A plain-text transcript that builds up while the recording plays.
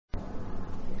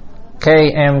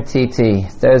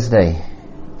KMTT, Thursday,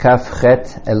 Kaf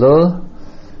Chet Elul.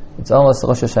 It's almost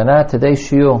Rosh Hashanah. Today's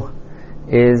shiur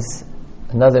is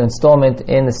another installment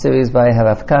in the series by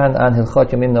Harav Khan on Hilchot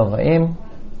Yomim Noraim.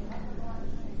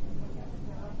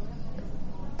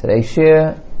 Today's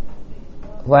shiur,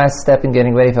 last step in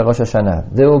getting ready for Rosh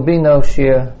Hashanah. There will be no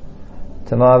shiur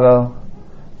tomorrow,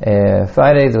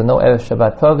 Friday. There will no Erev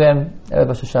Shabbat program. Erev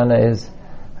Rosh Hashanah is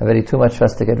already too much for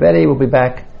us to get ready. We'll be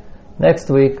back next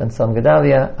week on Tzom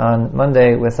Gedalia on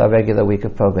Monday with our regular week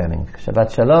of programming.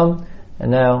 Shabbat Shalom, and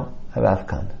now Harav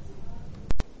Khan.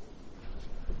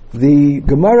 The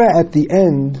Gemara at the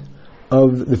end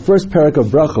of the first parak of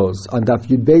Brachos on Daf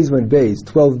Yud Beis Mud Beis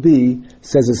 12b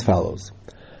says as follows: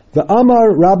 The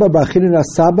Amar Rabba Bachinina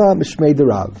Saba Mishmei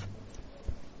Derav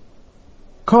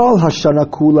Kol Hashana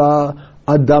Kula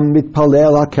Adam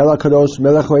Mitpalel Hakel HaKadosh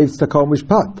Melech Ohev Tzedakah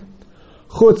Mishpat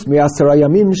Chutz mi'asara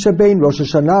yamim shebein Rosh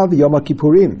Hashanah v'Yom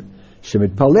HaKippurim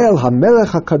shemitpalel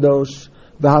HaMelech HaKadosh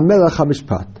v'HaMelech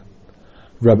HaMishpat.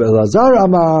 Rabbi Elazar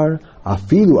Amar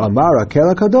Afilu Amar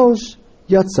Hakel HaKadosh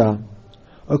Yatsa.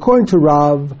 According to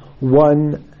Rav,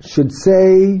 one should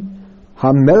say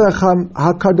HaMelech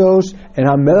HaKadosh and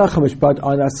HaMelech HaMishpat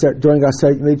on during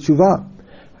Aseret Yemei Teshuvah,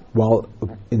 while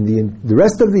in the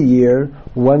rest of the year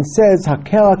one says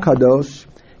Hakel HaKadosh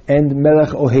and Melech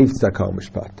Ohev Tzedakah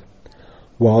Mishpat.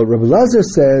 While Rabbi Elazar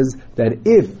says that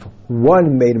if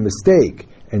one made a mistake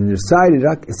and decided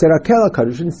said Hakel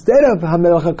HaKadosh instead of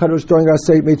HaMelech HaKadosh during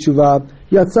Aseret Yemei Teshuvah,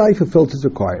 Yatzai fulfilled his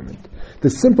requirement. The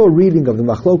simple reading of the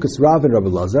Machlokas Rav and Rabbi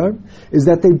Elazar is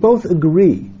that they both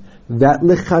agree that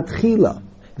lechatchila,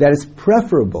 that it's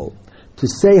preferable to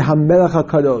say HaMelech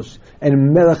HaKadosh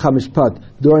and Melech HaMishpat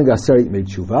during Aseret Yemei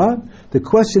Teshuvah. The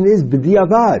question is,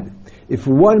 b'diavad, if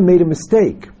one made a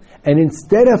mistake and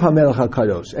instead of HaMelech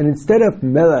HaKadosh, and instead of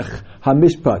Melech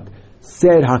HaMishpat,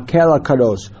 said Hakel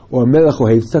HaKadosh or Melech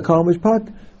Ohev Tzedakah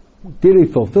Mishpat, did he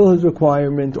fulfill his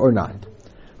requirement or not?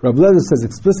 Rabbi Elazar says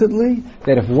explicitly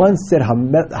that if one said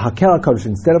Hakel HaKadosh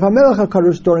instead of HaMelech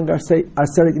HaKadosh during Aseret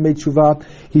Yemei Teshuvah,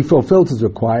 he fulfilled his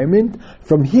requirement.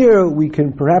 From here we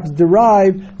can perhaps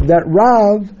derive that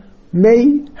Rav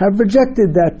may have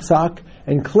rejected that psak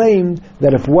and claimed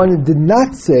that if one did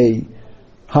not say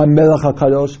HaMelech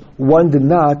HaKadosh, one did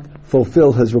not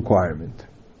fulfill his requirement.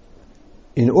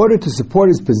 In order to support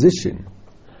his position,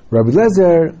 Rabbi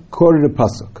Elazar quoted a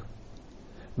pasuk,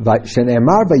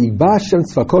 Shene'emar vayigba Hashem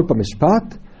tzvakot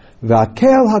b'mishpat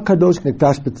v'hakel HaKadosh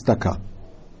nekdash b'tzedakah.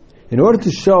 In order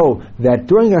to show that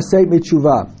during Aseret Yemei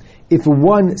Teshuvah, if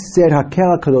one said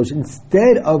Hakel HaKadosh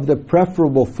instead of the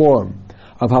preferable form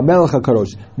of HaMelech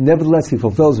HaKadosh, nevertheless he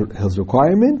fulfills his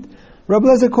requirement, Rabbi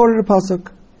Elazar quoted a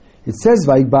pasuk. It says,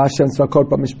 Vayigba Hashem tzvakot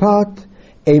b'mishpat.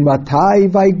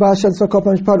 Eimatai vayigba Hashem tzvakot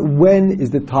b'mishpat. When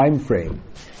is the time frame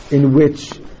in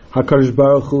which HaKadosh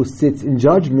Baruch Hu sits in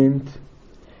judgment?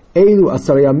 Eilu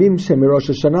asar yamim shemirosh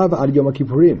Hashanah v'ad Yom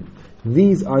HaKippurim.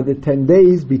 These are the 10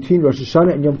 days between Rosh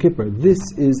Hashanah and Yom Kippur. This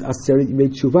is Aseret Yemei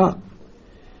Teshuvah.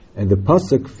 And the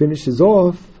pasuk finishes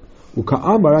off,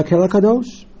 Uka'amar Hakel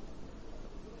HaKadosh.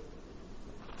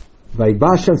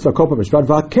 Vayigba Hashem tzvakot b'mishpat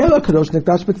v'hakel HaKadosh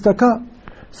nekdash b'tzedakah.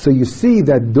 So you see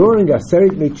that during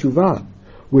Aseret Yemei Teshuvah,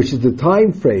 which is the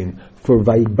time frame for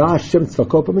Vayigba Hashem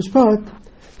tzvakot b'mishpat,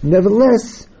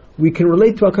 nevertheless we can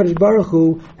relate to HaKadosh Baruch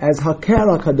Hu as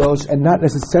Hakel HaKadosh and not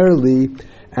necessarily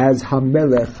as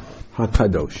HaMelech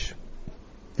HaKadosh.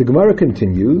 The Gemara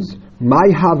continues,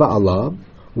 Mai Hava Allah,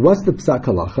 what's the Psak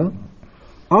Halacha?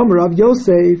 Amar Rav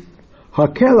Yosef,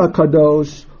 Hakel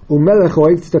HaKadosh u'Melech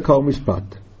Ohev Tzedakah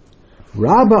Mishpat.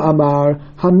 Rabba Amar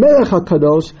HaMelech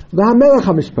HaKadosh v'HaMelech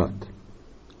HaMishpat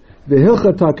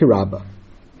v'hilchata kirabba.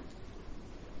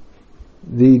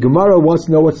 The Gemara wants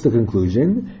to know what's the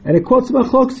conclusion, and it quotes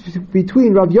machlokas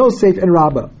between Rav Yosef and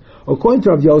Rabba. According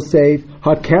to Rav Yosef,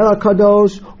 Hakel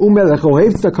HaKadosh u'Melech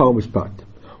Ohev Tzedakah Mishpat,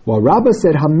 while Rabba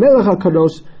said HaMelech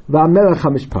HaKadosh v'HaMelech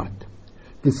HaMishpat.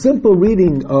 The simple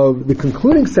reading of the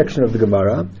concluding section of the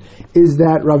Gemara is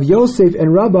that Rav Yosef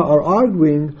and Rabba are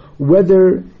arguing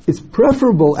whether it's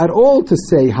preferable at all to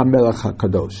say HaMelech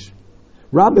HaKadosh.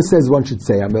 Rabba says one should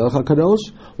say HaMelech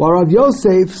HaKadosh, while Rav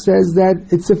Yosef says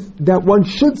that one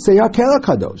should say Hakel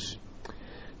HaKadosh.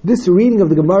 This reading of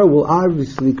the Gemara will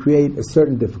obviously create a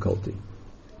certain difficulty.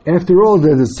 After all,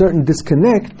 there's a certain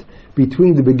disconnect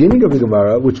between the beginning of the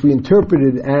Gemara, which we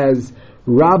interpreted as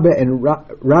Rabba and Rav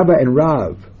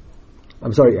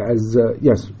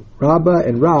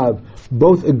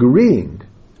both agreeing.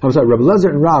 Rabbi Elazar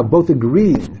and Rav both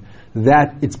agreeing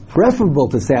that it's preferable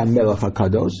to say HaMelech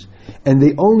HaKadosh, and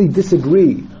they only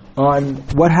disagree on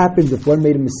what happens if one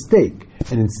made a mistake,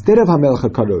 and instead of HaMelech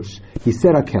HaKadosh, he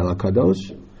said Hakel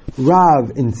HaKadosh.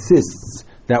 Rav insists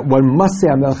that one must say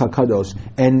HaMelech HaKadosh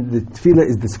and the tefillah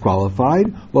is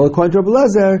disqualified, while according to Rabbi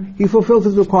Eliezer, he fulfilled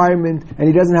his requirement and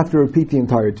he doesn't have to repeat the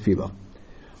entire tefillah.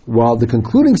 While the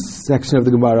concluding section of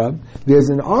the Gemara, there's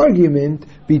an argument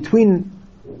between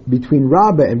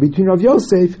Rabbah and between Rav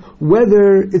Yosef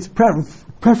whether it's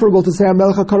preferable to say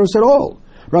HaMelech HaKadosh at all.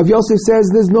 Rav Yosef says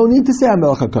there's no need to say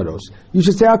HaMelech HaKadosh. You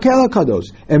should say HaKel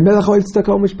HaKadosh and Melech Ohev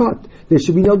Tzedakah Mishpat. There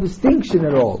should be no distinction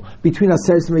at all between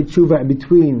Aseret Yemei Tshuva and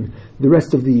between the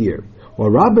rest of the year. While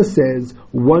Rabbah says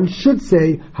one should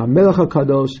say HaMelech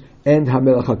HaKadosh and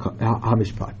HaMelech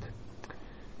HaMishpat.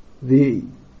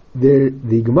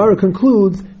 The Gemara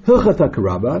concludes Hilchat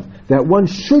HaKarabah that one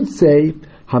should say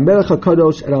HaMelech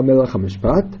HaKadosh and HaMelech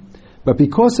HaMishpat, but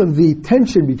because of the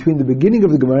tension between the beginning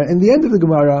of the Gemara and the end of the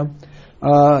Gemara,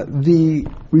 the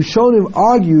Rishonim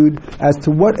argued as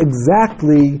to what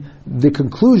exactly the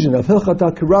conclusion of Hilchat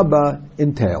HaKarabah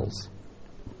entails.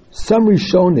 Some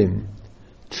Rishonim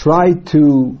tried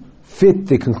to fit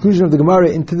the conclusion of the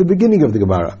Gemara into the beginning of the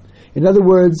Gemara. In other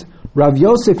words, Rav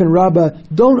Yosef and Rabbah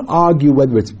don't argue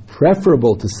whether it's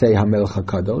preferable to say HaMelech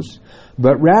HaKadosh,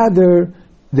 but rather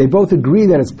they both agree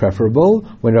that it's preferable.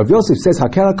 When Rav Yosef says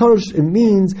HaKel HaKadosh, it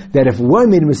means that if one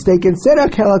made a mistake and said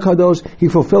HaKel HaKadosh, he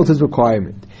fulfilled his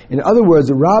requirement. In other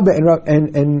words, Rabbah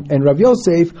and Rav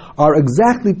Yosef are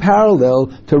exactly parallel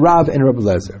to Rav and Rabbi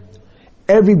Eliezer.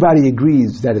 Everybody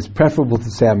agrees that it's preferable to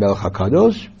say HaMelech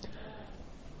HaKadosh.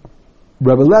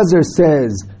 Rabbi Eliezer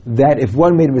says that if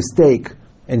one made a mistake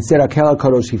and said HaKel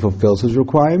HaKadosh, he fulfills his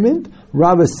requirement.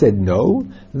 Rabbah said no.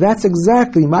 That's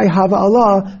exactly my Hava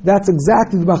Allah. That's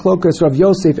exactly the machlokas Rav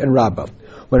Yosef and Rabbah.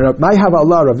 When my Hava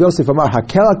Allah, Rav Yosef Amar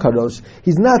HaKel HaKadosh,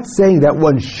 he's not saying that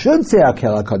one should say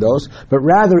HaKel HaKadosh, but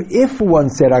rather if one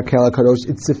said HaKel HaKadosh,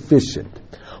 it's sufficient.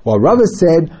 While Rabbah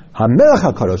said HaMelech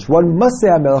HaKadosh, one must say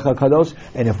HaMelech HaKadosh,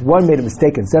 and if one made a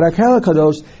mistake and said HaKel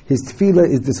HaKadosh, his tefillah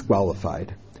is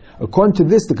disqualified. According to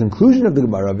this, the conclusion of the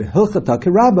Gemara, Hilchat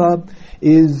HaKarabah,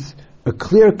 is a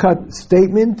clear-cut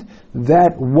statement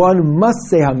that one must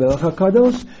say HaMelech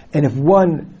HaKadosh, and if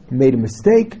one made a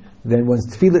mistake, then one's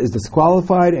tefillah is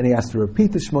disqualified, and he has to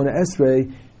repeat the Shemona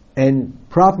Esrei and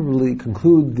properly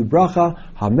conclude the bracha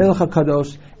HaMelech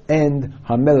HaKadosh and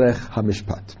HaMelech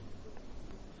HaMishpat.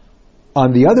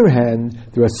 On the other hand,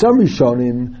 there are some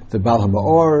Rishonim, the Baal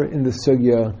HaMaor in the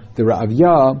Sugya, the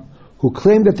Ra'avya, who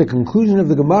claim that the conclusion of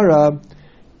the Gemara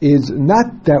is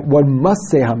not that one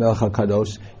must say HaMelech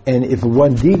HaKadosh, and if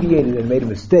one deviated and made a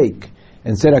mistake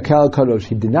and said HaKel HaKadosh,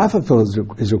 he did not fulfill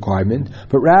his requirement,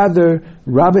 but rather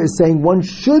Rabbah is saying one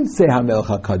should say HaMelech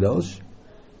HaKadosh,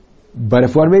 but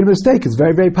if one made a mistake, it's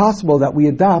very, very possible that we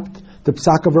adopt the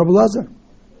Psak of Rabbi Eliezer.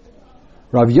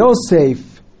 Rav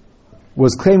Yosef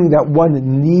was claiming that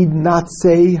one need not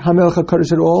say HaMelech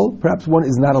HaKadosh at all. Perhaps one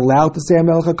is not allowed to say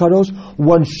HaMelech HaKadosh.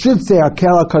 One should say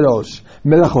HaKel HaKadosh,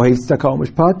 Melech Ohev Tzedakah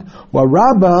Mishpat. While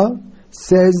Rabbah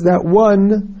says that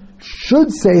one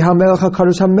should say HaMelech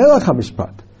HaKadosh, HaMelech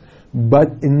HaMishpat.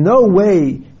 But in no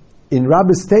way in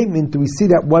Rabbah's statement do we see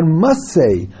that one must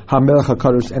say HaMelech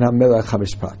HaKadosh and HaMelech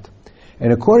HaMishpat.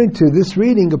 And according to this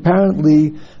reading,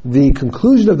 apparently the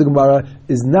conclusion of the Gemara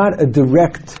is not a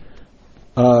direct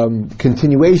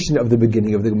continuation of the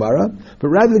beginning of the Gemara, but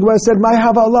rather the Gemara said, "My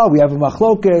Hava Allah." We have a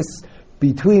machlokes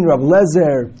between Rav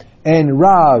Eliezer and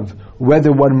Rav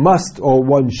whether one must or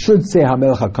one should say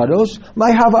HaMelech HaKadosh.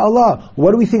 My Hava Allah.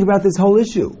 What do we think about this whole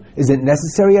issue? Is it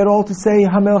necessary at all to say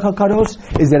HaMelech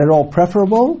HaKadosh? Is it at all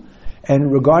preferable?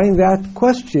 And regarding that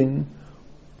question,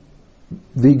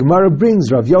 the Gemara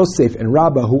brings Rav Yosef and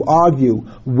Rabbah who argue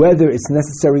whether it's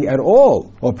necessary at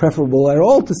all or preferable at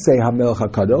all to say HaMelech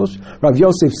HaKadosh. Rav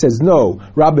Yosef says no.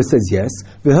 Rabbah says yes.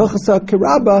 V'hilchasa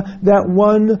Rabbah that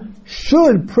one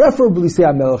should preferably say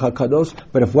HaMelech HaKadosh,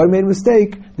 but if one made a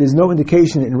mistake, there's no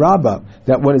indication in Rabbah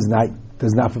that one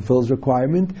does not fulfill his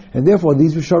requirement, and therefore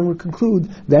these Rishonim would conclude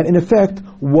that in effect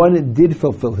one did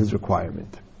fulfill his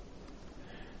requirement.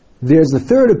 There's a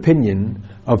third opinion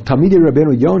of Talmidei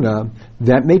Rabbeinu Yonah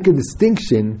that make a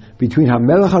distinction between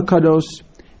HaMelech HaKadosh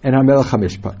and HaMelech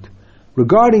HaMishpat.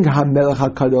 Regarding HaMelech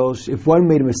HaKadosh, if one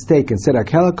made a mistake and said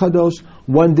HaKel HaKadosh,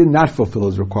 one did not fulfill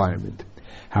his requirement.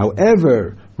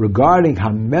 However, regarding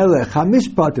HaMelech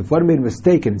HaMishpat, if one made a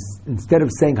mistake and instead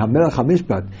of saying HaMelech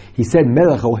HaMishpat, he said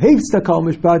Melech Ohev Tzedakah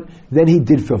Mishpat, then he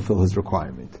did fulfill his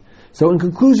requirement. So in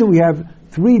conclusion, we have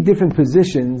three different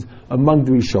positions among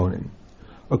the Rishonim.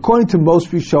 According to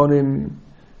most Rishonim,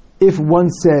 if one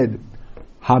said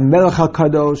HaMelech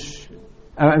HaKadosh,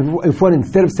 if one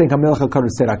instead of saying HaMelech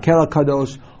HaKadosh said HaKel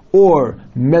HaKadosh or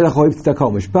Melech Ohev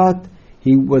Tzedakah Mishpat,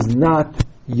 he was not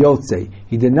Yotzei.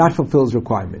 He did not fulfill his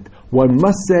requirement. one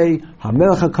must say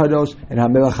HaMelech HaKadosh and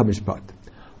HaMelech HaMishpat.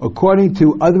 According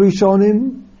to other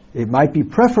Rishonim, it might be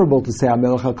preferable to say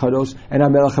HaMelech HaKadosh and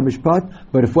HaMelech HaMishpat,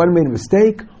 but if one made a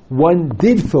mistake, one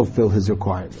did fulfill his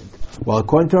requirement. While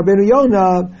according to Rabbeinu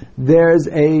Yonah, there's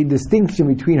a distinction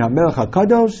between HaMelech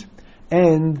HaKadosh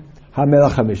and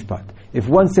HaMelech HaMishpat. If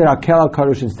one said Hakel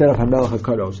HaKadosh instead of HaMelech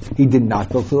HaKadosh, he did not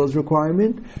fulfill his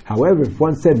requirement. However, if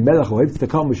one said Melech Ohev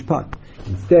Tzedakah Mishpat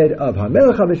instead of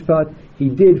HaMelech HaMishpat, he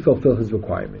did fulfill his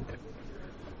requirement.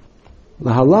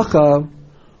 La halacha,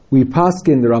 we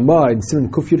paskin the Ramah in Siman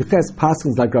Kuf Yud Ches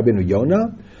paskins like Rabbeinu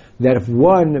Yonah, that if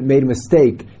one made a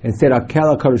mistake and said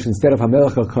Hakel HaKadosh instead of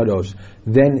HaMelech HaKadosh,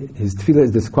 then his tefillah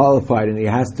is disqualified and he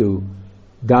has to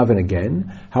daven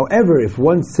again. However, if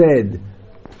one said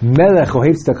Melech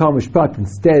Ohev Tzedakah Mishpat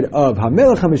instead of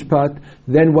HaMelech HaMishpat,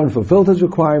 then one fulfilled his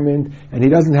requirement and he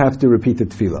doesn't have to repeat the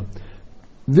tefillah.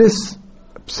 This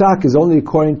psak is only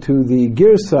according to the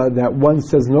girsa that one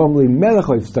says normally Melech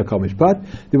Ohev Tzedakah Mishpat.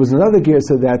 There was another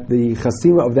girsa that the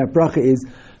chasima of that bracha is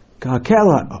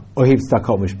Hakel Ohev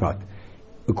Tzedakah Mishpat.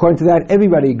 According to that,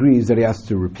 everybody agrees that he has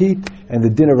to repeat, and the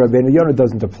din of Rabbeinu Yonah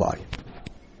doesn't apply.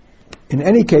 In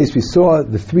any case, we saw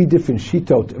the three different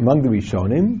shitot among the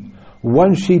Rishonim.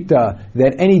 One shita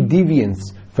that any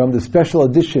deviance from the special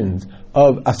editions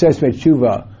of Aseret Shmei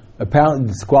Tshuva apparently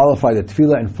disqualify the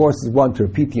tefillah and forces one to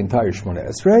repeat the entire Shemona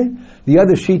Esrei. The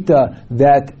other shita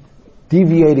that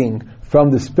deviating from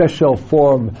the special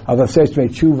form of Aseret Shmei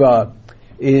Tshuva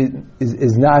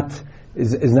is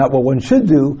not what one should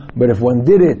do, but if one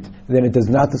did it, then it does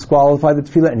not disqualify the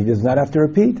tefillah and he does not have to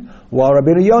repeat. While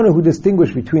Rabbeinu Yonah, who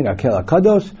distinguished between Hakel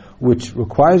HaKadosh, which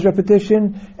requires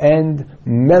repetition, and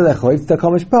Melech Ohev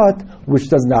Tzedakah Mishpat, which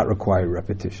does not require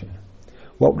repetition.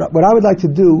 What I would like to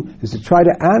do is to try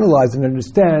to analyze and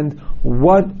understand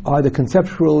what are the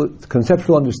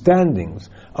conceptual understandings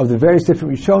of the various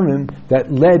different Rishonim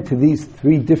that led to these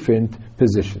three different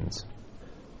positions.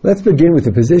 Let's begin with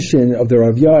the position of the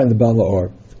Rav Yah and the Baal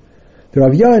Ha'or. The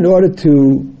Rav Yah, in order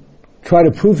to try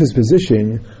to prove his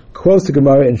position, quotes the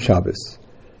Gemara in Shabbos.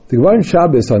 The Gemara in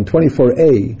Shabbos on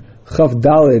 24a, Chaf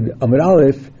Daled Amud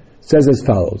Aleph, says as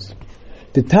follows: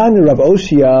 the Tanya Rav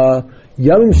Oshia,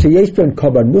 Yamim sheyesh ben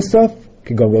Korban Musaf,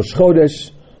 Kigon Rosh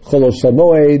Chodesh, Chol Shel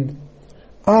Moed,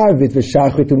 Arvit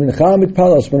v'Shachrit u'Mincha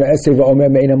mitpalel Shmona Esrei v'Omer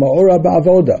me'ina ma'ora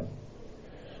ba'avoda.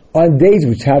 On days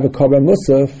which have a Korban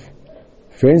Musaf,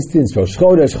 for instance, Rosh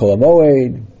Chodesh, Chol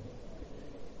Moed,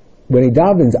 when he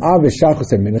davens Arvit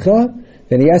Shachrit and Mincha,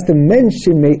 then he has to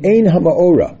mention Me'ein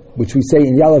HaMa'ora, which we say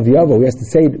in Yalav Yavo. He has to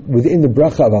say it within the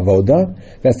bracha of Avoda.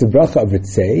 That's the bracha of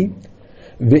Ritzei.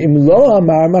 Ve'im lo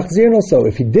amar machzirin also.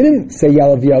 If he didn't say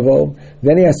Yalav Yavo,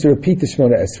 then he has to repeat the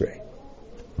Shemona Esrei.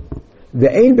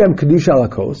 Ve'ein bem Kedusha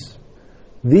Lakos.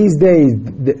 These days,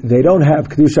 they don't have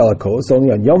Kedusha Lakos.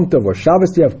 Only on Yom Tov or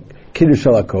Shabbos they have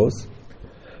Kedusha Lakos.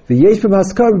 Ve'yesh bem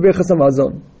Haskar b'Berachas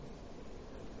Hamazon.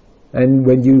 And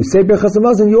when you say Berachas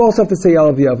Hamazon, you also have to say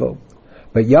Yalav Yavo.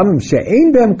 But Yamim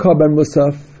she'ein bem Korban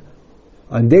Musaf,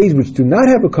 on days which do not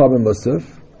have a Korban Musaf,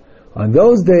 on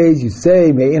those days you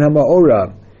say Me'ein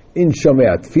HaMa'ora in Shomei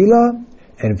Tefillah,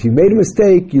 and if you made a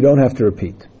mistake, you don't have to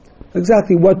repeat.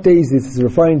 Exactly what days this is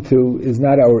referring to is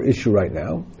not our issue right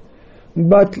now.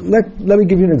 But let me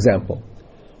give you an example.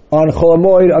 On Chol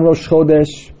HaMoed, on Rosh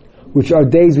Chodesh, which are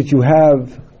days which you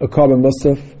have a Korban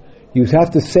Musaf, you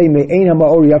have to say Me'ein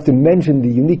HaMa'ora, you have to mention the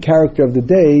unique character of the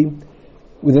day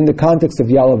within the context of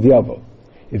Yalav Yavo.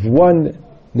 If one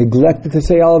neglected to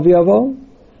say Yalav Yavo,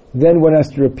 then one has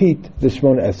to repeat the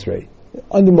Shemona Esrei,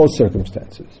 under most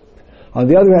circumstances. On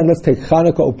the other hand, let's take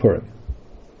Chanukah or Purim.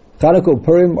 Chanukah or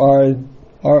Purim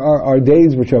are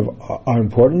days which are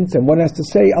important, and one has to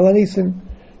say Al Hanisim.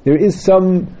 There is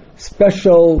some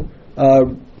special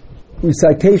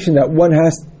recitation that one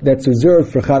has that's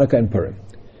reserved for Chanukah and Purim.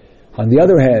 On the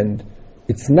other hand,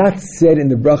 it's not said in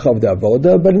the bracha of the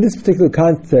Avoda, but in this particular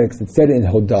context, it's said in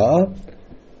Hoda'ah.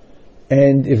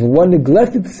 And if one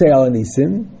neglected to say Al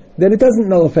Hanisim, then it doesn't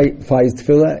nullify his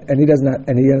tefillah, and he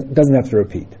doesn't have to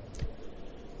repeat.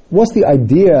 What's the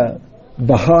idea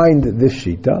behind this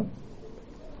shita?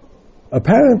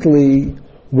 Apparently,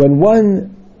 when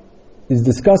one is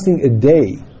discussing a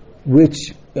day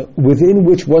within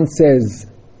which one says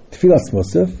Tfilas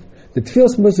Musaf, the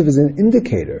Tfilas Musaf is an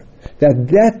indicator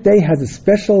that day has a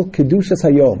special Kedushas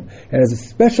Hayom and has a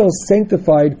special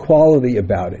sanctified quality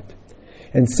about it.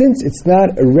 And since it's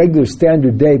not a regular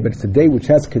standard day, but it's a day which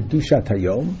has Kedushat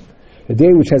Hayom, a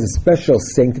day which has a special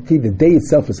sanctity, the day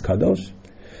itself is Kadosh,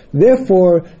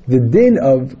 therefore the din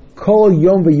of Kol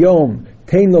Yom V'Yom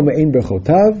Tein Lo Me'ein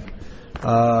Berchotav,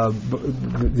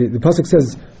 the pasuk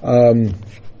says,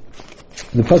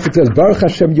 The pasuk says, Baruch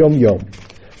Hashem Yom Yom.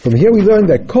 From here we learn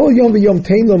that Kol Yom V'Yom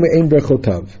Tein Lo Me'ein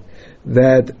Berchotav.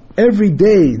 That every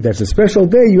day that's a special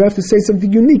day, you have to say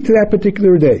something unique to that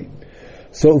particular day.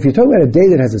 So if you're talking about a day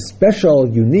that has a special,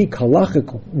 unique halachic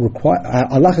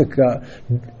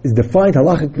is defined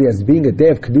halachically as being a day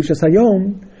of Kedushas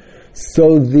Hayom,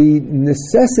 so the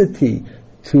necessity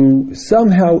to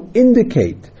somehow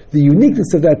indicate the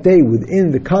uniqueness of that day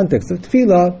within the context of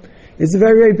tefillah is a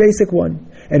very, very basic one.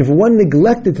 And if one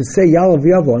neglected to say Ya'aleh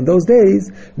V'Yavo on those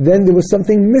days, then there was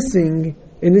something missing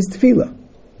in his tefillah.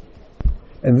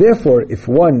 And therefore, if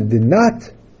one did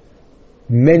not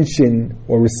mention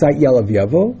or recite Ya'aleh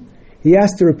V'Yavo, he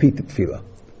has to repeat the tefillah.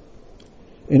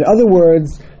 In other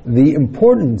words, the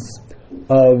importance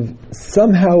of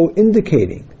somehow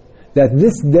indicating that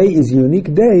this day is a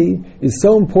unique day is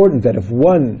so important that if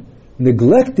one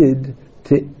neglected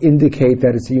to indicate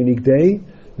that it's a unique day,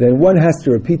 then one has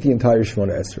to repeat the entire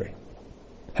Shemona Esrei.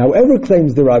 However,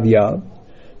 claims the Raviyah,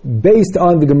 based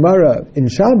on the Gemara in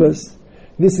Shabbos,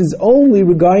 this is only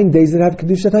regarding days that have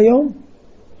Kedushat Hayom.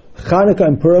 Chanukah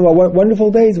and Purim are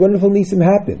wonderful days, wonderful nisim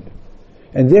happened.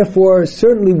 And therefore,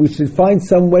 certainly we should find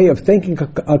some way of thanking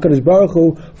HaKadosh Baruch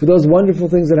Hu for those wonderful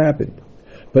things that happened.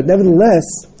 But nevertheless,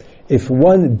 if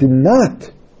one did not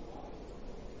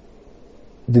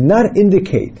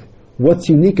indicate what's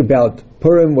unique about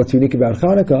Purim, what's unique about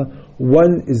Chanukah,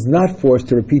 one is not forced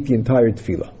to repeat the entire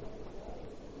tefillah.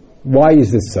 Why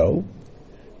is this so?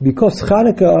 Because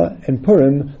Chanukah and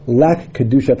Purim lack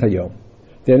Kedushat Hayom.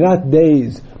 They're not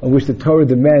days on which the Torah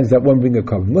demands that one bring a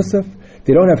Korban Musaf.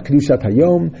 They don't have Kedushat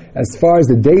Hayom. As far as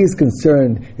the day is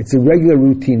concerned, it's a regular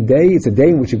routine day. It's a day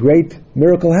in which a great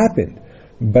miracle happened.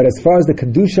 But as far as the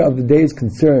Kedusha of the day is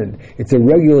concerned, it's a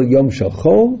regular Yom Shel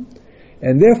Chol.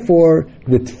 And therefore,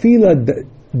 the tefillah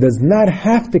does not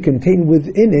have to contain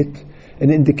within it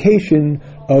an indication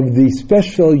of the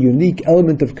special, unique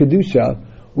element of Kedusha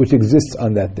which exists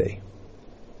on that day.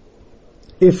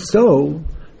 If so,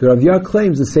 the Raviyah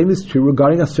claims the same is true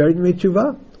regarding Aseret Yemei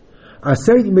Teshuvah.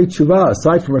 Aseret Yemei Teshuvah,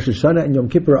 aside from Rosh Hashanah and Yom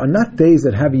Kippur, are not days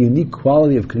that have a unique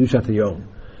quality of Kedushat Hayom.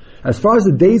 As far as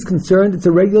the day is concerned, it's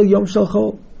a regular Yom Shel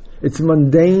Chol. It's a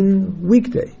mundane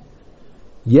weekday.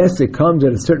 Yes, it comes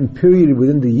at a certain period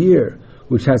within the year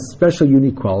which has special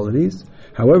unique qualities.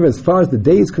 However, as far as the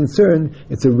day is concerned,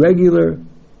 it's a regular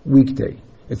weekday.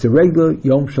 It's a regular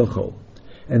Yom Shel Chol.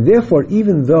 And therefore,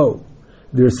 even though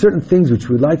there are certain things which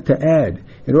we'd like to add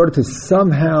in order to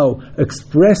somehow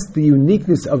express the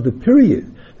uniqueness of the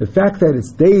period, the fact that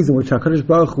it's days in which HaKadosh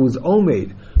Baruch Hu is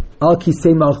Omed, Al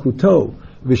Kisei Malchuto,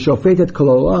 V'Shofet et Kol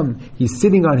Olam, he's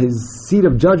sitting on his seat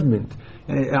of judgment,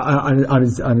 on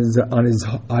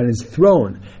his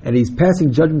throne, and he's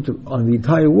passing judgment on the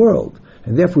entire world.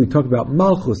 And therefore we talk about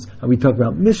Malchus, and we talk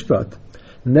about Mishpat.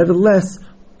 Nevertheless,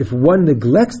 if one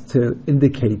neglects to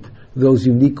indicate those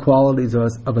unique qualities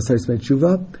of Aseret Yemei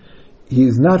Teshuvah, he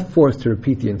is not forced to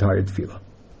repeat the entire tefillah.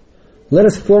 Let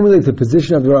us formulate the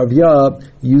position of the Raviyah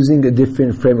using a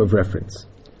different frame of reference.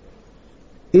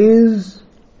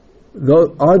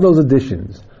 Are those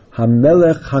additions,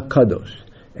 HaMelech HaKadosh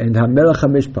and HaMelech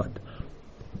HaMishpat,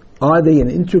 are they an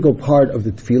integral part of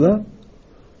the tefillah,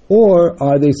 or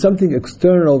are they something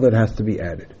external that has to be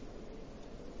added?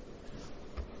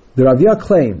 The Raviyah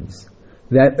claims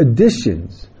that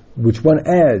additions which one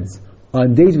adds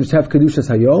on days which have Kedushas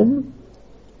Hayom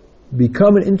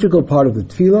become an integral part of the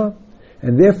tefillah,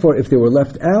 and therefore if they were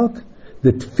left out,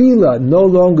 the tefillah no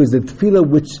longer is the tefillah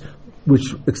which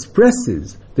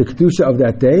expresses the Kedusha of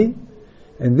that day,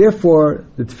 and therefore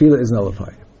the tefillah is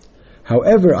nullified.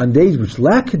 However, on days which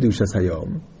lack Kedushas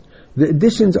Hayom, the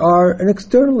additions are an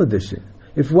external addition.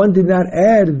 If one did not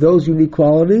add those unique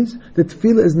qualities, the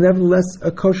tefillah is nevertheless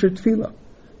a kosher tefillah.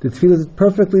 The tefillah is a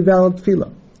perfectly valid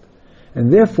tefillah.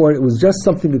 And therefore it was just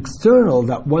something external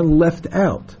that one left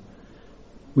out,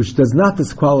 which does not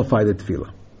disqualify the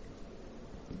tefillah.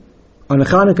 On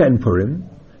Chanukah and Purim,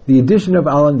 the addition of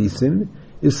Al Nisim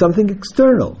is something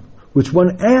external, which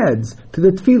one adds to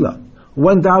the tefillah.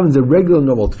 One davens a regular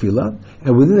normal tefillah,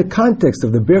 and within the context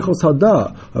of the Berchos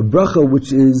Hadah, a bracha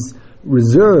which is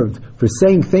reserved for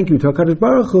saying thank you to HaKadosh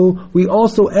Baruch Hu, we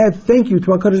also add thank you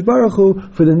to HaKadosh Baruch Hu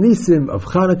for the nisim of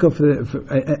Chanukah,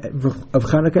 of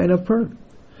Chanukah and of Purim.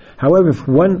 However, if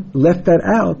one left that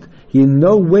out, he in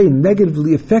no way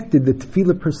negatively affected the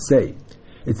tefillah per se.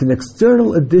 It's an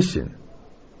external addition.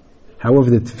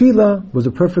 However, the tefillah was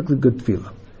a perfectly good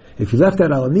tefillah. If you left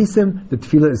out Al Nisim, the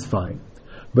tefillah is fine.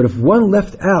 But if one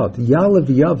left out Ya'aleh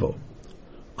V'Yavo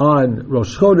on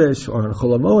Rosh Chodesh or on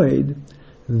Chol HaMoed,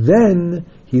 then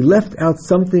he left out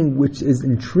something which is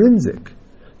intrinsic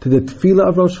to the tefillah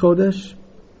of Rosh Chodesh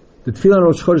The tefillah on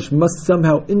Rosh Chodesh must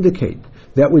somehow indicate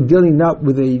that we're dealing not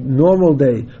with a normal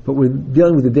day, but we're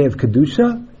dealing with a day of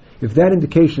Kedusha. If that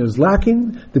indication is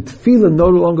lacking, the tefillah no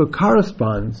longer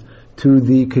corresponds to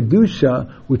the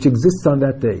Kedusha which exists on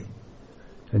that day.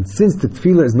 And since the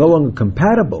tefillah is no longer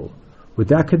compatible with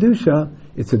that Kedusha,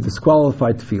 it's a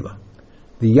disqualified tefillah.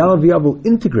 The Yalav Yavul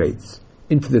integrates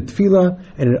into the tefillah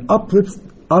and it uplifts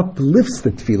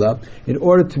the tefillah in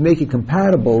order to make it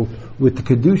compatible with the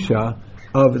Kedusha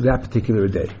of that particular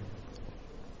day.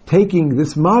 Taking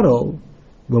this model,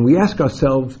 when we ask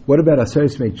ourselves, what about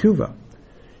Aseret Yemei Tshuva?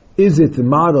 Is it the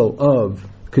model of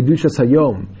Kedushas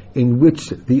Hayom, in which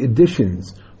the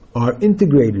additions are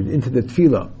integrated into the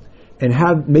tefillah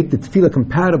and make the tefillah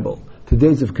compatible to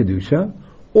days of Kedusha?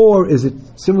 Or is it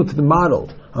similar to the model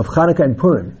of Chanukah and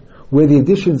Purim, where the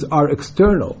additions are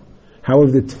external?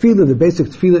 However, the tefillah, the basic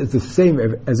tefillah, is the same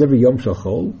as every Yom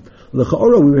Shachol.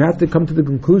 L'cha'ora, we would have to come to the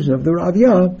conclusion of the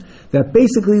Raviyah that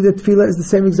basically the tefillah is the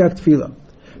same exact tefillah.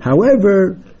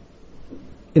 However,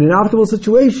 in an optimal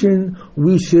situation,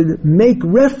 we should make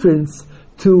reference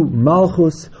to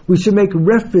Malchus, we should make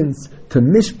reference to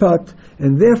Mishpat,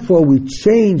 and therefore we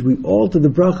alter the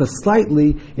bracha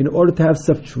slightly in order to have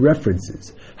such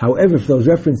references. However, if those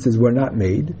references were not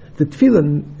made, the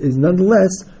tefillah is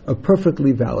nonetheless a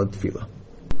perfectly valid tefillah.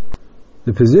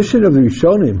 The position of the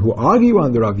Rishonim who argue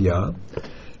on the Raviyah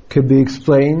could be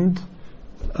explained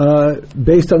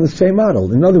based on the same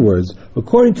model. In other words,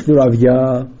 according to the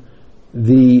Raviyah,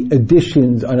 the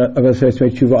additions of Aseret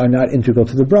Yemei Tshuva are not integral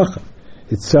to the bracha.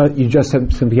 You just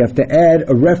simply have to add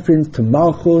a reference to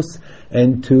Malchus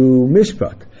and to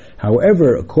Mishpat.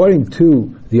 However, according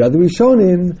to the other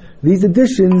Rishonim, these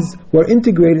additions were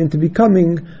integrated into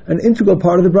becoming an integral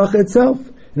part of the bracha itself.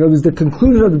 In other words, the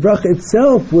conclusion of the bracha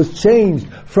itself was changed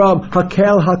from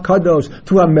Hakel HaKadosh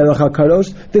to HaMelech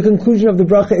HaKadosh. The conclusion of the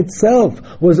bracha itself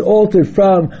was altered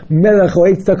from Melech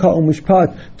Oetz Taka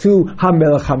Umishpat to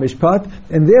HaMelech HaMishpat.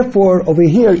 And therefore, over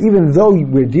here, even though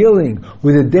we're dealing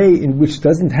with a day in which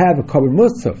doesn't have a Korban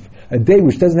Musaf, a day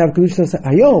which doesn't have Kedushas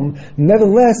Hayom,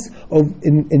 nevertheless,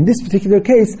 in this particular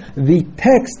case, the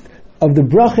text of the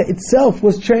bracha itself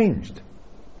was changed.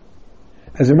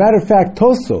 As a matter of fact,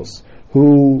 Tosfos,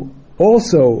 who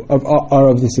also are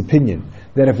of this opinion,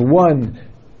 that if one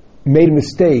made a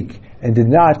mistake and did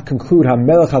not conclude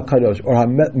HaMelech HaKadosh or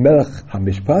HaMelech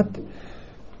HaMishpat,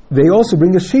 they also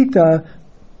bring a shita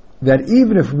that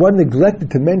even if one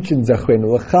neglected to mention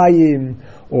Zachreinu L'Chaim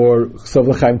or Chsov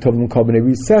L'Chaim Tovim Kol B'nei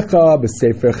Risecha,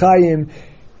 B'Sefer Chaim,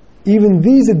 even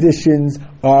these additions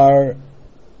are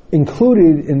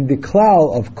included in the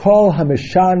klal of Kol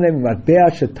HaMeshanem Matbea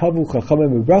Shetavu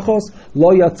Chachamim B'Brachos Lo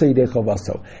Yatzei Yidei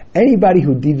Chavaso. Anybody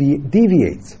who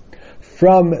deviates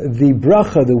from the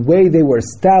bracha, the way they were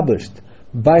established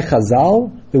by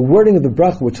Chazal, the wording of the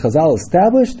bracha which Chazal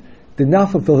established, did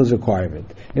not fulfill his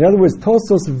requirement. In other words,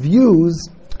 Tosfos views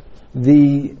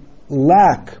the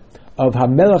lack of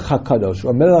HaMelech HaKadosh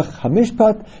or Melech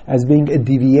HaMishpat as being a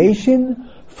deviation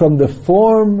from the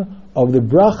form of the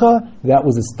bracha that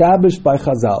was established by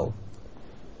Chazal.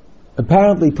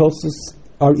 Apparently, Tosfos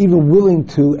are even willing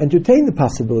to entertain the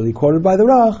possibility, quoted by the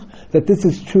Rach, that this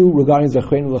is true regarding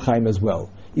Zachreinu L'Chaim as well.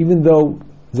 Even though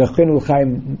Zachreinu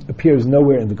L'Chaim appears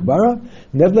nowhere in the Gemara,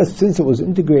 nevertheless, since it was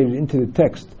integrated into the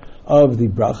text of the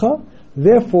bracha,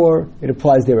 therefore it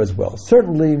applies there as well.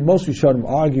 Certainly, most Rishonim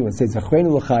argue and say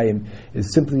Zachreinu L'Chaim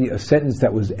is simply a sentence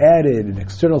that was added, an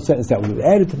external sentence that was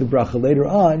added to the bracha later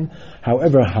on.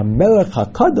 However, HaMelech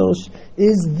HaKadosh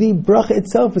is the bracha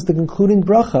itself, is the concluding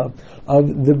bracha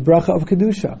of the bracha of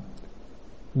Kedusha.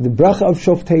 The bracha of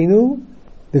Shofteinu,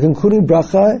 the concluding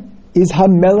bracha, is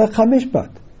HaMelech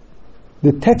HaMishpat.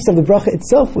 The text of the bracha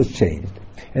itself was changed,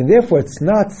 and therefore it's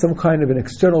not some kind of an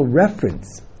external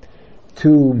reference to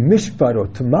Mishpat or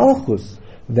to Malchus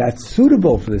that's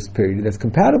suitable for this period, that's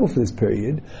compatible for this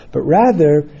period, but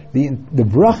rather the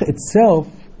bracha itself,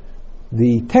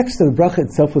 the text of the bracha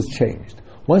itself was changed.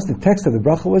 Once the text of the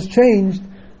bracha was changed,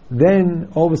 then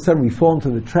all of a sudden we fall into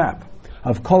the trap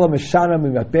of Kol HaMeshana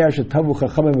Mimatbe'er Shetavu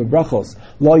Chachamim B'Brachos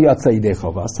Lo Yatzei Yidei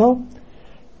Chavaso,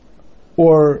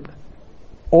 or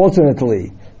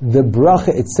alternately, the bracha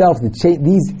itself,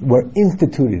 these were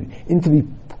instituted into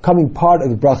becoming part of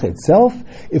the bracha itself.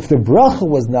 If the bracha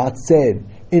was not said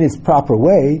in its proper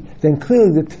way, then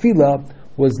clearly the tefillah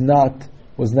was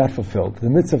not fulfilled. The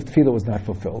mitzvah of tefillah was not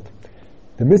fulfilled.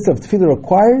 The mitzvah of tefillah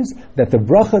requires that the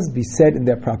brachas be said in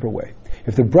their proper way.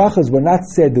 If the brachas were not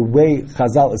said the way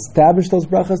Chazal established those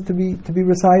brachas to be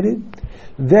recited,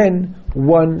 then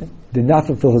one did not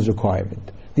fulfill his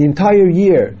requirement. The entire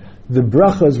year, the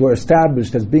brachas were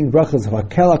established as being brachas of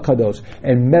Hakel HaKadosh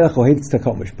and Melech Ohev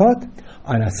Tzedakah Mishpat,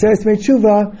 on Aseret Yemei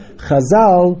Tshuva,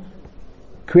 Chazal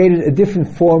created a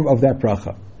different form of that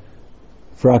bracha.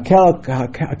 For Hakel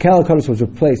HaKadosh was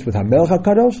replaced with HaMelech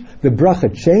HaKadosh, the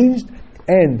bracha changed,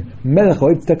 and Melech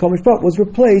Ohev Tzedakah Mishpat was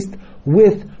replaced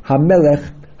with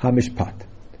HaMelech HaMishpat.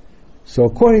 So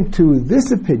according to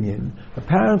this opinion,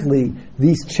 apparently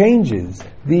these changes,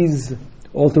 these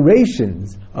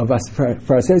alterations of for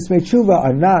Aseret Yemei Tshuva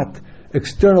are not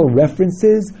external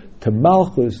references to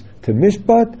Malchus, to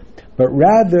Mishpat, but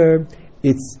rather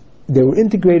they were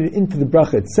integrated into the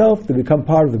bracha itself. They become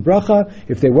part of the bracha.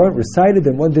 If they weren't recited,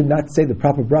 then one did not say the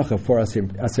proper bracha for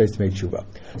Aseret Yemei Tshuva.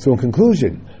 So in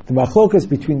conclusion, the machlokas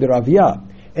between the Ravya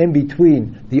and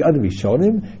between the other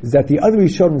Rishonim is that the other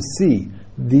Rishonim see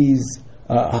these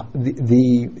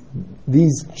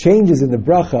changes in the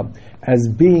bracha as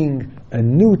being a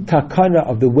new takana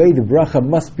of the way the bracha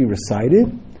must be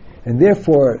recited, and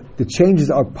therefore the changes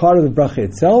are part of the bracha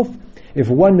itself. If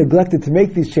one neglected to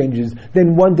make these changes,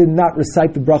 then one did not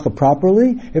recite the bracha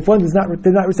properly. If one did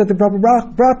not recite the proper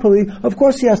bracha properly, of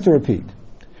course he has to repeat.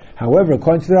 However,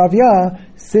 according to the Ravya,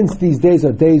 since these days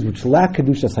are days which lack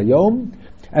Kedushas Hayom,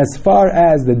 as far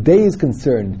as the day is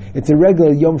concerned, it's a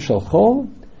regular Yom Shel Chol,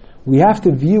 we have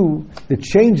to view the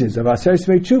changes of Aseret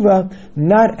Yemei Tshuva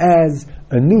not as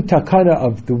a new takana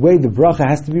of the way the bracha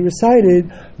has to be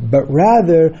recited, but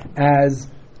rather as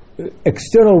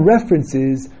external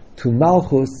references to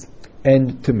Malchus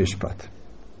and to Mishpat.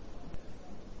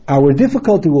 Our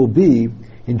difficulty will be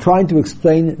in trying to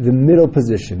explain the middle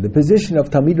position, the position of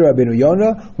Talmidei Rabbeinu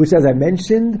Yonah, which, as I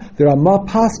mentioned, the Ramah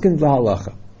Paskin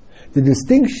v'Halacha. The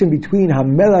distinction between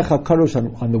HaMelech HaKadosh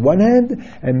on the one hand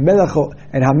and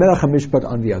HaMelech HaMishpat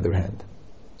on the other hand.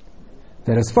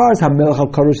 That as far as HaMelech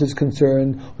HaKadosh is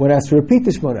concerned, one has to repeat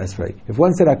the Shemona Esrei. If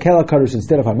one said Hakel HaKadosh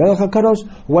instead of HaMelech HaKadosh,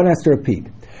 one has to repeat.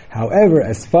 However,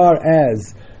 as far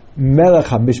as Melech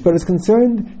HaMishpat is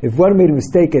concerned, if one made a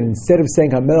mistake and instead of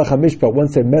saying HaMelech HaMishpat, one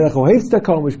said Melech Ohev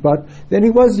Tzedakah Mishpat, then he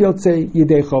was Yotzei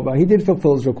Yidei Chova. He did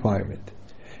fulfill his requirement.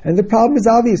 And the problem is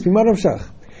obvious, Mimad Avshach.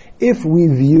 If we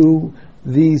view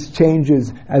these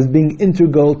changes as being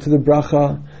integral to the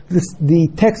bracha, the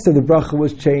text of the bracha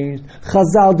was changed,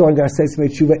 Chazal during Aseret Yemei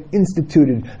Tshuva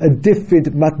instituted a different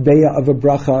matbeya of a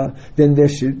bracha, then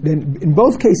in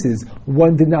both cases,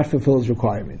 one did not fulfill his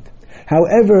requirement.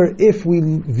 However, if we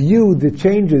view the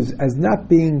changes as not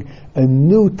being a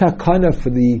new takana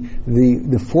for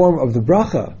the form of the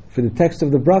bracha, for the text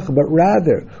of the bracha, but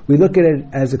rather we look at it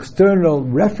as external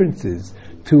references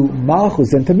to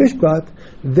Malchus and to Mishpat,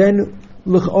 then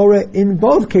l'chora, in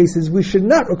both cases we should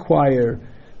not require,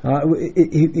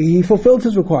 he fulfilled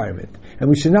his requirement, and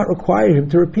we should not require him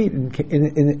to repeat in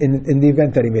the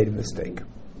event that he made a mistake.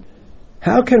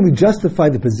 How can we justify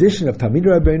the position of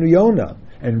Talmidei Rabbeinu Yonah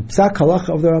and Psak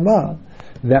Halacha of the Ramah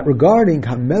that regarding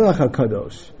HaMelech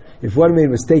HaKadosh, if one made a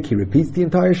mistake, he repeats the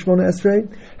entire Shemona Esrei?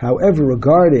 However,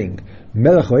 regarding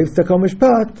Melech Ohev Tzedakah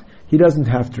Mishpat, he doesn't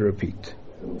have to repeat.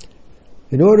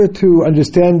 In order to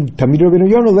understand Talmidei Rabbeinu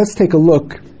Yonah, let's take a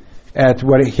look at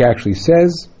what he actually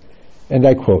says, and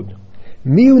I quote,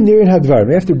 Miu nirin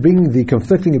hadvarim. After bringing the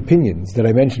conflicting opinions that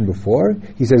I mentioned before,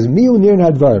 he says, Miu nirin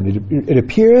hadvarim. It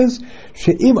appears,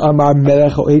 she'im amar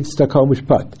melech ohev tzedakah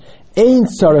mishpat, ein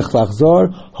tzarech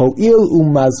lachzor, ho'il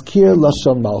umazkir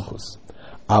lashon malchus.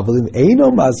 Avalim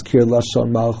eino mazkir lashon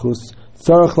malchus,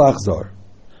 tzarech lachzor.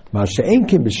 Ma she'en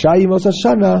kim b'shayim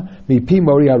osashana, mipi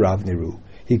mori harav niru.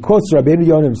 He quotes Rabbeinu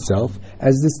Yonah himself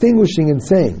as distinguishing and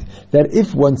saying that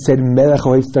if one said Melech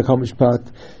Ohev Tzedakah Mishpat,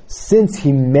 since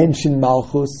he mentioned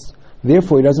Malchus,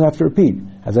 therefore he doesn't have to repeat.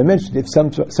 As I mentioned, if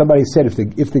somebody said if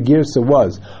the Girsa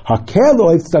was Hakel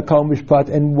Ohev Tzedakah Mishpat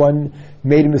and one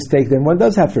made a mistake, then one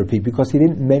does have to repeat because he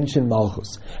didn't mention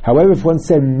Malchus. However, if one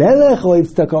said Melech Ohev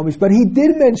Tzedakah Mishpat, he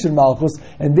did mention Malchus,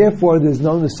 and therefore there's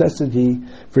no necessity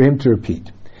for him to repeat.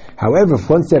 However, if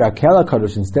one said Hakel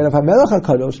HaKadosh instead of HaMelech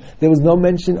HaKadosh, there was no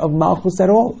mention of Malchus at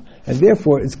all. And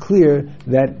therefore, it's clear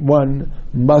that one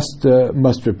must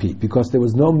repeat, because there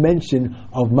was no mention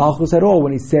of Malchus at all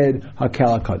when he said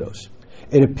Hakel HaKadosh.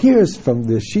 It appears from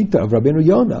the Shita of Rabbeinu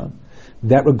Yonah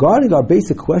that regarding our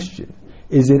basic question,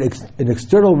 is it an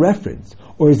external reference,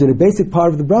 or is it a basic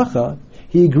part of the bracha,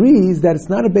 he agrees that it's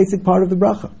not a basic part of the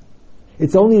bracha.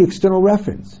 It's only an external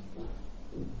reference.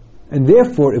 And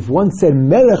therefore, if one said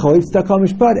Melech Ohev Tzedakah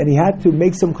Mishpat and he had to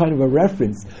make some kind of a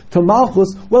reference to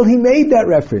Malchus, well, he made that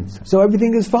reference, so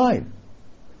everything is fine.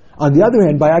 On the other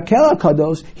hand, by Hakel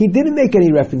HaKadosh, he didn't make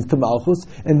any reference to Malchus,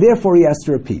 and therefore he has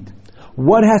to repeat.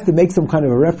 One has to make some kind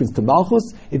of a reference to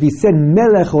Malchus. If he said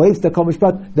Melech Ohev Tzedakah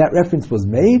Mishpat, that reference was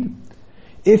made.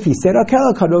 If he said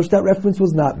Akel HaKadosh, that reference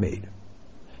was not made.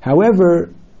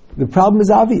 However, the problem is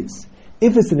obvious.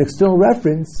 If it's an external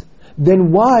reference,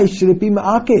 then why should it be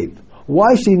Ma'akev?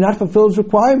 Why should he not fulfill his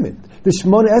requirement? The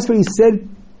Shemona Esrei he said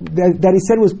that he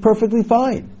said was perfectly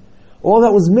fine. All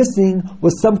that was missing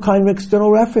was some kind of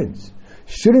external reference.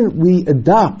 Shouldn't we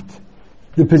adopt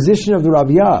the position of the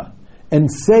Raviyah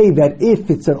and say that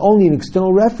if it's only an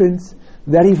external reference,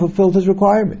 that he fulfilled his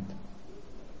requirement?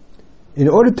 In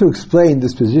order to explain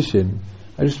this position,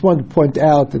 I just want to point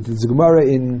out that there's a Gemara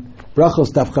in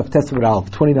Brachos Daf Chav Tes Amud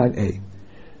Aleph 29a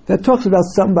that talks about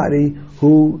somebody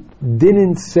who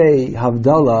didn't say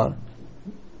Havdalah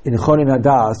in Chonin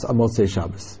Hadas on Motzei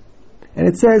Shabbos. And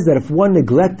it says that if one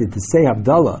neglected to say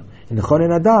Havdalah in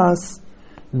Chonin Hadas,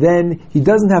 then he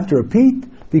doesn't have to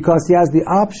repeat because he has the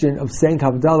option of saying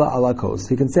Havdalah ala kos.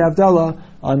 He can say Havdalah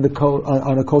on a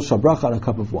kos shabracha, on a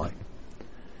cup of wine.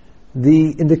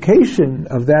 The indication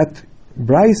of that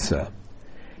brisa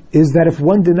is that if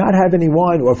one did not have any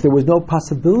wine, or if there was no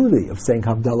possibility of saying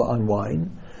Havdalah on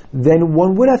wine, then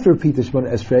one would have to repeat the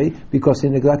Shemona Esrei because he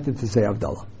neglected to say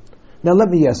Havdalah. Now let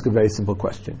me ask a very simple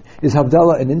question. Is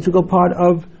Havdalah an integral part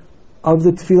of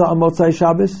the Tefillah on Motzai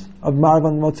Shabbos, of Marav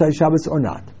on Motzai Shabbos, or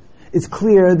not? It's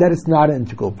clear that it's not an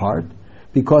integral part,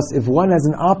 because if one has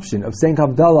an option of saying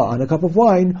Havdalah on a cup of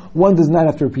wine, one does not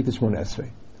have to repeat the Shemona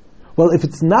Esrei. Well, if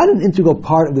it's not an integral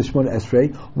part of the Shemona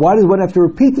Esrei, why does one have to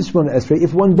repeat the Shemona Esrei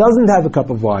if one doesn't have a cup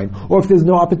of wine, or if there's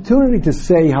no opportunity to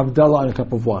say Havdalah on a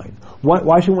cup of wine?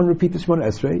 Why should one repeat the Shemona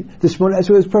Esrei? The Shemona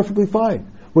Esrei is perfectly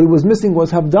fine. What he was missing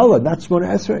was Havdalah, not Shemona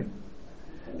Esrei.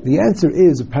 The answer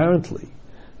is apparently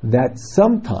that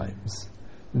sometimes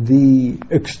the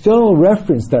external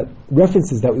references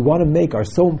that we want to make are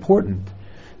so important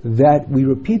that we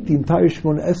repeat the entire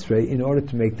Shemona Esrei in order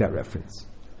to make that reference.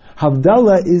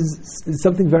 Havdalah is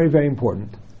something very, very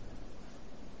important.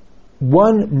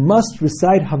 One must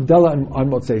recite Havdalah on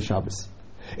Motzei Shabbos.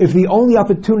 If the only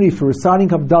opportunity for reciting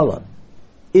Havdalah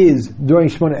is during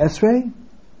Shemona Esrei,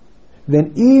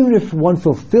 then even if one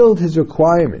fulfilled his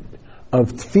requirement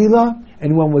of Tefillah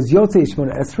and one was Yotzei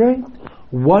Shemona Esrei,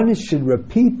 one should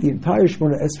repeat the entire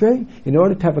Shemona Esrei in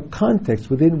order to have a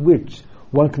context within which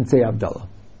one can say Havdalah.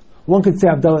 One can say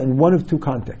Havdalah in one of two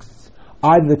contexts.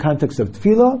 Either the context of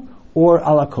Tefillah or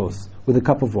ala kos, with a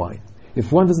cup of wine.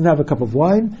 If one doesn't have a cup of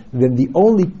wine, then the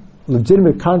only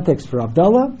legitimate context for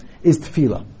Havdalah is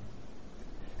Tefillah.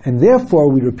 And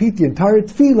therefore we repeat the entire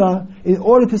Tefillah in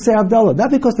order to say Havdalah. Not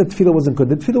because the Tefillah wasn't good,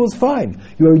 the Tefillah was fine.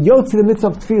 You are yotzi the mitzvah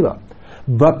of Tefillah.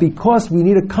 But because we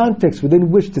need a context within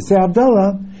which to say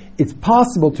Havdalah, it's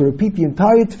possible to repeat the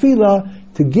entire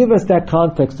Tefillah to give us that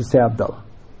context to say Havdalah.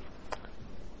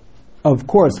 Of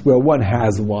course, where one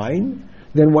has wine,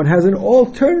 then one has an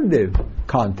alternative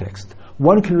context.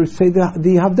 One can say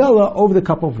the Havdalah over the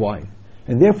cup of wine.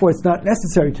 And therefore it's not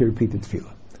necessary to repeat the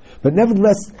Tefillah. But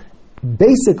nevertheless,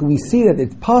 basically we see that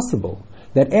it's possible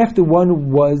that after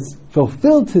one was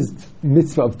fulfilled his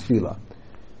mitzvah of Tefillah,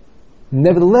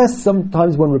 nevertheless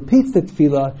sometimes one repeats the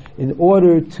Tefillah in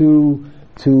order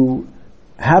to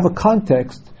have a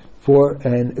context for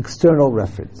an external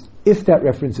reference, if that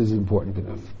reference is important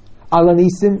enough. Ala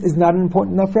Nisim is not an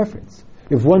important enough reference.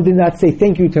 If one did not say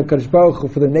thank you to HaKadosh Baruch Hu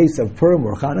for the nace of Purim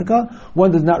or Chanukah,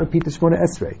 one does not repeat the Shemona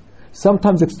Esrei.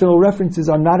 Sometimes external references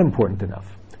are not important enough.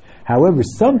 However,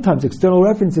 sometimes external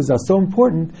references are so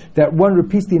important that one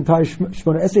repeats the entire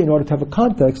Shemona Esrei in order to have a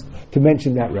context to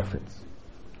mention that reference.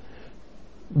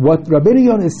 What Rabbeinu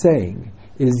Yonah is saying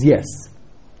is, yes,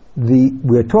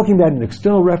 we're talking about an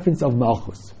external reference of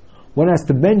Malchus. One has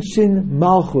to mention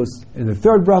Malchus in the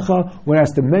third bracha, one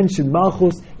has to mention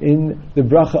Malchus in the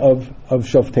bracha of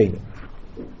Shofteinu.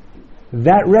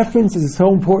 That reference is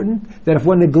so important that if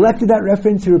one neglected that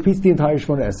reference, he repeats the entire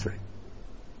Shemona Esrei.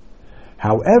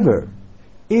 However,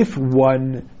 if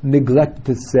one neglected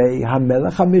to say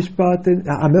HaMelech HaMishpat and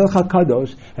HaMelech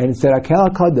HaKadosh, and instead Akel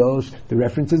HaKadosh, the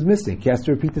reference is missing. He has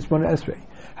to repeat the Shemona Esrei.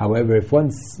 However, if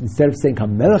one, instead of saying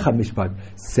HaMelech HaMishpat,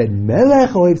 said Melech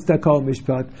Ohev Tzedakah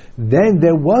Mishpat, then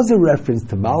there was a reference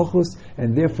to Malchus,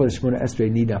 and therefore the Shemona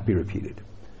Esrei need not be repeated.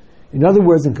 In other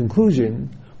words, in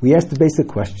conclusion, we ask the basic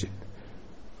question.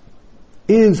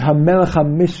 Is HaMelech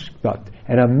HaMishpat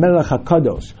and HaMelech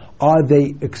HaKadosh, are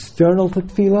they external to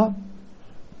Tefillah?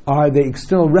 Are they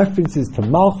external references to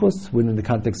Malchus within the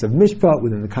context of Mishpat,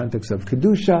 within the context of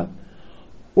Kedusha?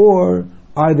 Or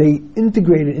are they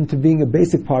integrated into being a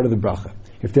basic part of the bracha?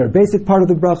 If they're a basic part of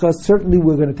the bracha, certainly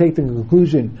we're going to take the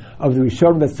conclusion of the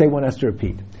Rishonim that say one has to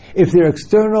repeat. If they're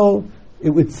external,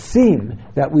 it would seem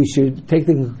that we should take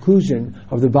the conclusion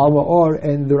of the Baal Ma'or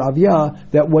and the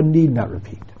Raviyah that one need not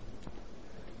repeat.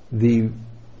 The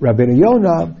Rabbeinu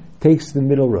Yonah takes the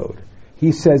middle road.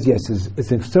 He says, yes,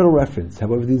 it's an external reference.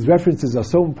 However, these references are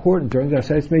so important during the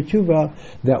Aseret Tshuva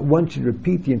that one should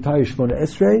repeat the entire Shemona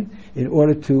Esrei in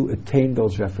order to attain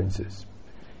those references.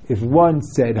 If one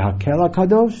said Hakel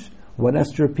HaKadosh, one has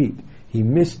to repeat. He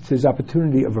missed his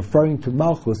opportunity of referring to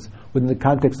Malchus within the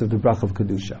context of the Bracha of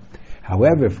Kedusha.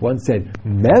 However, if one said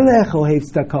Melech Ohev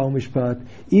Tzedakah Mishpat,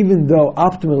 even though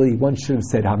optimally one should have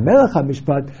said HaMelech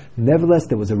HaMishpat, nevertheless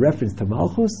there was a reference to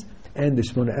Malchus, and the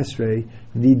Shemona Esrei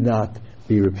need not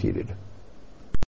be repeated.